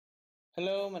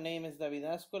Hello, my name is David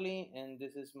Ascoli, and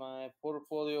this is my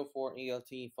portfolio for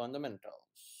ELT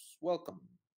fundamentals. Welcome.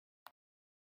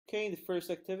 Okay, the first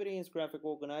activity is graphic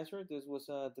organizer. This was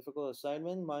a difficult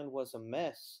assignment. Mine was a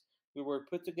mess. We were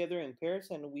put together in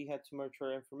pairs and we had to merge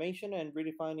our information and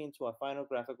redefine into a final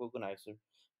graphic organizer,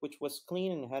 which was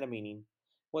clean and had a meaning.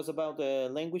 It was about the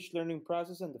language learning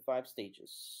process and the 5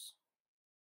 stages.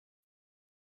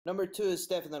 Number two is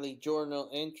definitely journal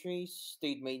entries.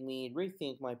 They made me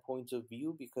rethink my point of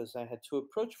view because I had to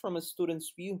approach from a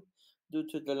student's view due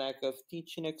to the lack of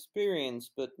teaching experience,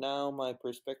 but now my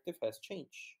perspective has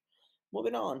changed.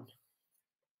 Moving on.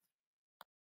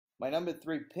 My number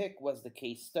three pick was the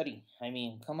case study. I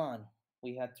mean, come on.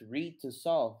 We had to read to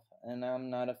solve, and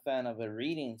I'm not a fan of a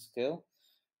reading skill,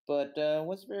 but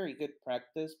was very good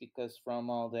practice because from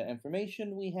all the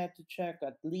information we had to check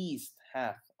at least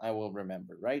half I will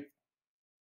remember, right?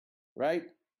 Right?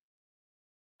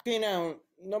 Okay, now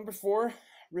number four.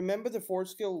 Remember the four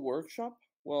skill workshop?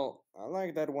 Well, I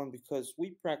like that one because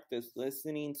we practiced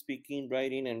listening, speaking,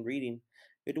 writing, and reading.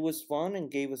 It was fun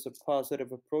and gave us a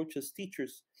positive approach as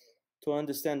teachers to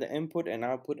understand the input and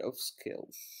output of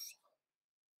skills.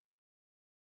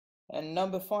 And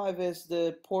number five is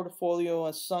the portfolio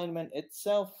assignment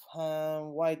itself.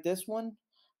 Why this one?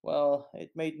 Well,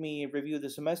 it made me review the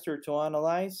semester to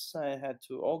analyze. I had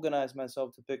to organize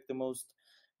myself to pick the most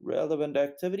relevant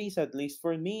activities, at least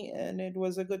for me, and it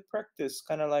was a good practice,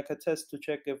 kind of like a test to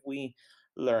check if we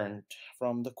learned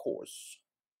from the course.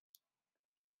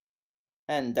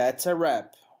 And that's a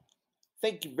wrap.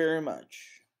 Thank you very much.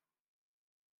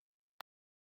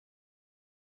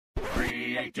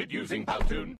 Created using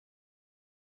Powtoon.